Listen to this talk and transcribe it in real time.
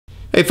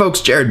Hey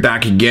folks, Jared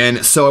back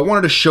again. So I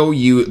wanted to show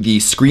you the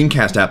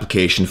Screencast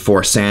application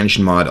for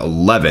Cyanogenmod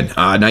 11.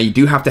 Now you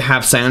do have to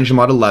have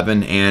Cyanogenmod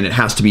 11 and it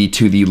has to be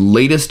to the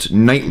latest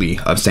nightly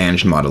of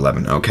Cyanogenmod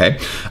 11, okay?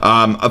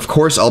 Of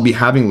course, I'll be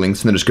having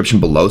links in the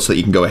description below so that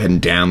you can go ahead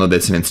and download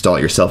this and install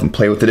it yourself and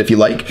play with it if you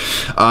like.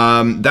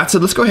 That's it.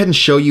 Let's go ahead and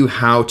show you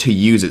how to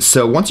use it.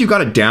 So once you've got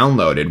it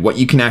downloaded, what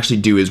you can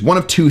actually do is one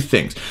of two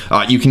things.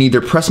 You can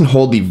either press and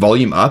hold the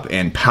volume up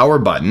and power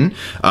button,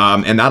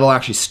 and that'll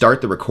actually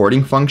start the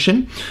recording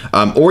function.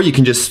 Or you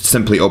can just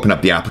simply open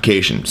up the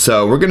application.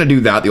 So we're going to do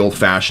that the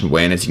old-fashioned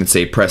way, and as you can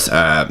say, press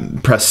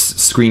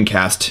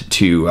Screencast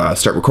to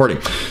start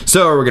recording.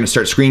 So we're going to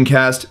start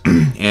Screencast,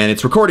 and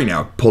it's recording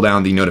now. Pull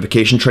down the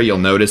notification tray. You'll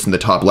notice in the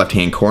top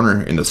left-hand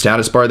corner in the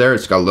status bar there,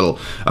 it's got a little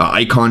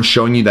icon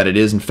showing you that it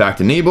is in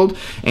fact enabled.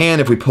 And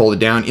if we pull it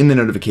down in the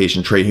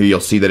notification tray here, you'll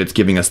see that it's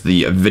giving us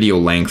the video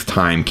length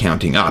time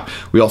counting up.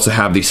 We also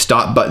have the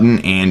stop button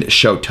and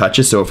show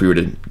touches. So if we were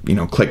to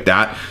click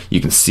that,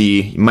 you can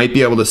see, you might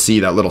be able to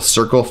see that little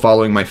circle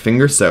following my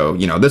finger. So,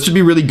 this would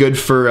be really good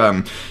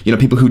for,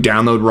 people who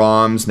download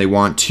ROMs and they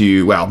want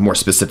to, well, more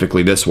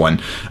specifically this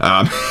one,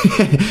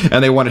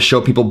 and they want to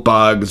show people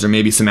bugs or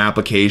maybe some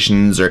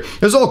applications, or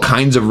there's all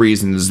kinds of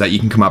reasons that you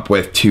can come up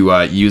with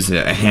to use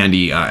a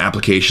handy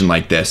application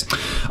like this.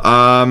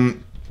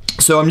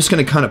 So I'm just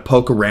going to kind of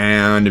poke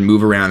around and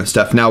move around and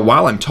stuff. Now,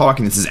 while I'm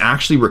talking, this is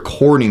actually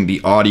recording the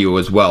audio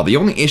as well. The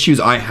only issues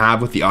I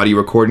have with the audio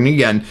recording,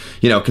 again,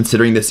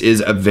 considering this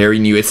is a very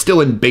new, it's still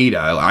in beta.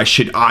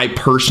 I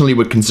personally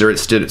would consider it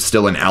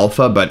still in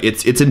alpha, but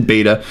it's in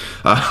beta.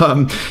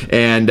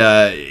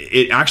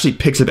 It actually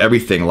picks up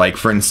everything. Like,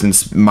 for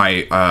instance,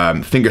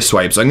 my finger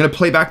swipes. I'm going to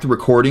play back the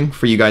recording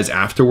for you guys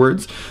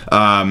afterwards.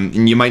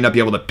 And you might not be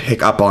able to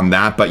pick up on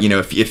that, but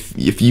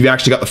if you've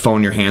actually got the phone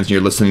in your hands and you're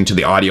listening to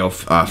the audio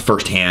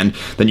firsthand,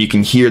 then you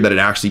can hear that it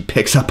actually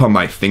picks up on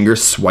my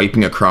fingers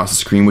swiping across the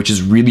screen, which is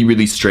really,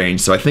 really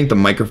strange. So I think the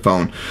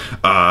microphone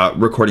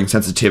recording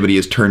sensitivity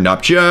is turned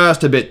up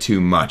just a bit too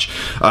much.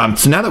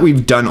 So now that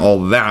we've done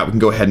all that, we can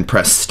go ahead and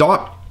press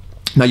stop.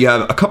 Now you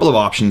have a couple of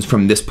options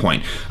from this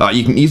point.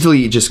 You can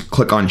easily just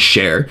click on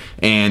share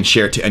and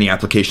share to any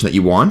application that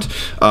you want.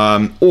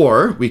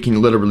 Or we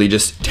can literally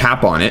just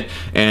tap on it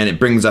and it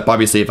brings up,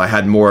 obviously if I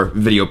had more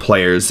video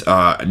players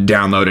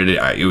downloaded,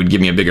 it would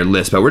give me a bigger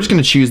list, but we're just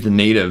gonna choose the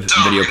native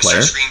video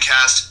player.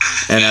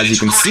 And as you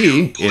can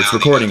see, it's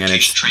recording and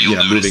it's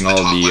moving all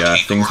the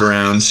things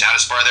around. The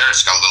status bar there,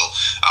 it's got a little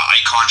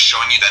icon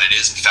showing you that it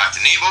is in fact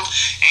enabled.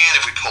 And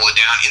if we pull it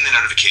down in the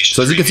notification,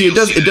 so as you can see,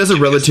 it does a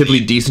relatively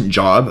decent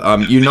job.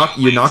 You're not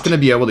going to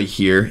be able to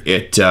hear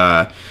it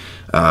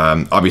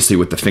obviously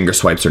with the finger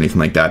swipes or anything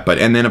like that,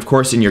 and then of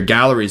course in your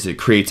galleries it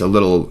creates a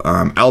little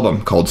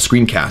album called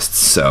Screencasts,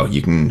 so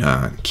you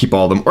can keep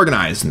all of them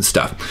organized and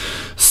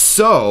stuff.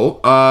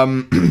 So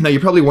now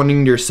you're probably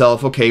wondering to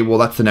yourself, okay, well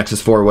that's the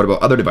Nexus 4, what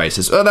about other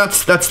devices?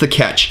 That's the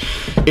catch.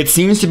 It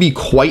seems to be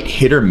quite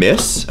hit or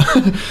miss.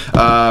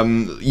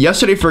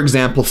 Yesterday, for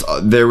example,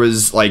 there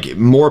was like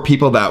more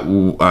people that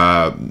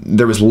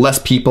there was less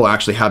people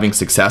actually having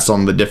success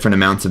on the different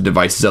amounts of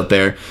devices out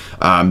there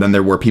than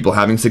there were people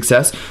having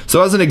success.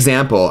 So as an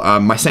example,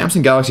 my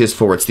Samsung Galaxy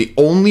S4, it's the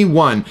only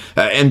one,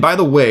 and by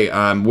the way,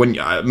 when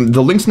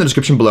the links in the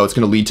description below, it's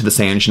going to lead to the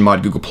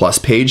Cyanogenmod Google Plus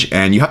page,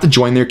 and you have to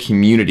join their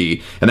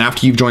community. And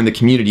after you've joined the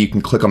community, you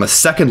can click on the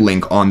second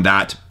link on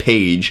that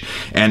page,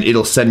 and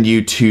it'll send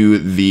you to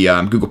the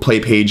Google Play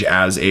page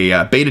as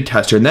a beta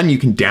tester, and then you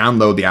can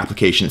download the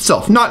application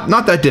itself.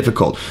 Not that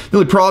difficult. The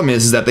only problem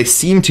is that they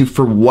seem to,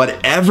 for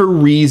whatever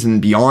reason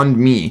beyond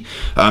me,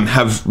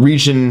 have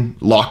region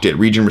locked it,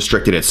 region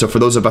restricted it. So for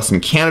those of us in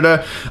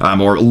Canada,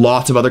 or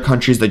lots of other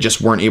countries, they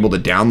just weren't able to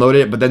download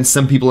it, but then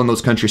some people in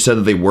those countries said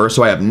that they were,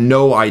 so I have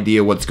no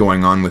idea what's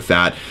going on with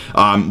that.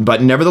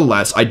 But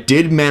nevertheless, I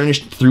did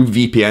manage through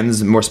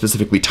VPNs, more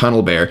specifically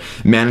TunnelBear,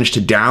 managed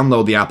to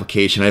download the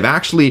application. I've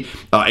actually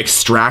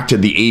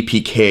extracted the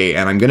APK,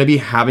 and I'm going to be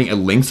having a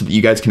link so that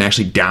you guys can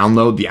actually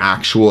download the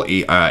actual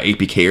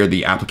APK or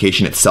the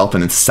application itself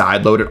and then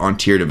sideload it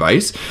onto your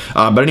device.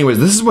 But anyways,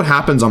 this is what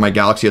happens on my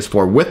Galaxy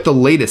S4 with the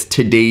latest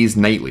today's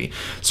nightly.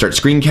 Start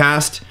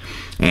Screencast.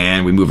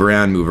 And we move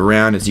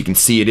around. As you can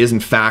see, it is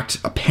in fact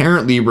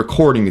apparently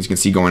recording, as you can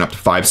see, going up to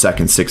 5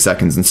 seconds, 6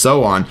 seconds, and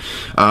so on.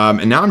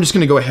 And now I'm just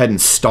going to go ahead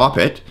and stop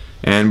it,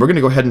 and we're going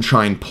to go ahead and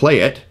try and play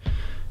it.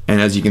 And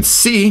as you can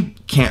see,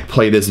 can't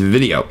play this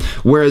video.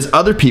 Whereas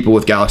other people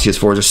with Galaxy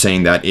S4s are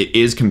saying that it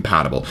is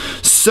compatible.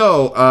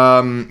 So,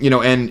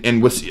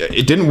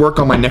 it didn't work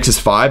on my Nexus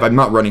 5. I'm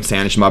not running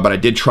Cyanogenmod, but I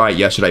did try it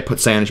yesterday. I put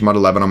Cyanogenmod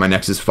 11 on my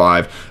Nexus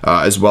 5,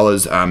 as well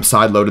as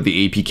sideloaded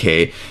the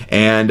APK,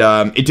 and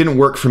it didn't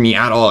work for me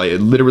at all.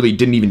 It literally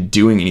didn't even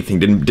do anything.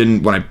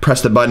 Didn't when I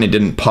pressed the button, it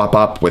didn't pop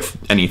up with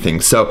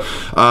anything. So,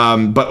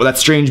 but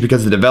that's strange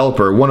because the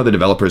developer, one of the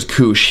developers,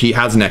 Kush, he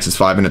has a Nexus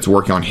 5 and it's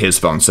working on his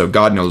phone. So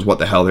God knows what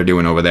the hell hell they're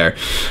doing over there.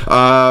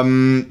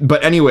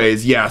 But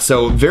anyways, yeah,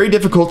 so very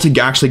difficult to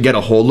actually get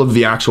a hold of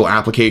the actual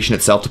application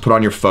itself to put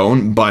on your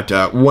phone,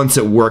 but once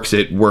it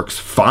works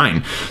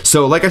fine.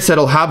 So like I said,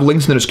 I'll have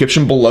links in the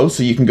description below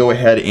so you can go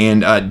ahead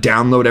and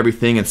download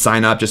everything and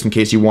sign up just in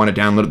case you want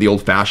to download it the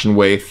old-fashioned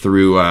way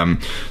through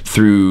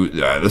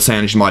the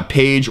Cyanogenmod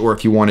page, or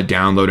if you want to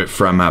download it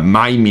from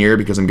my mirror,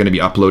 because I'm going to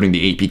be uploading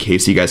the APK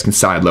so you guys can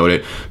sideload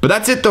it. But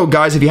that's it though,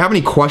 guys. If you have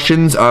any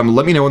questions,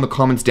 let me know in the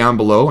comments down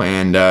below,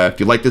 and if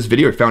you like this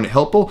video or found it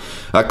helpful,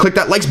 click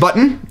that likes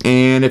button,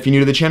 and if you're new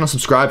to the channel,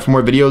 subscribe for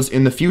more videos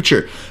in the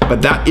future.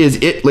 But that is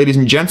it, ladies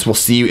and gents. We'll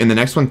see you in the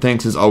next one.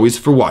 Thanks as always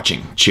for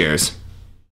watching. Cheers.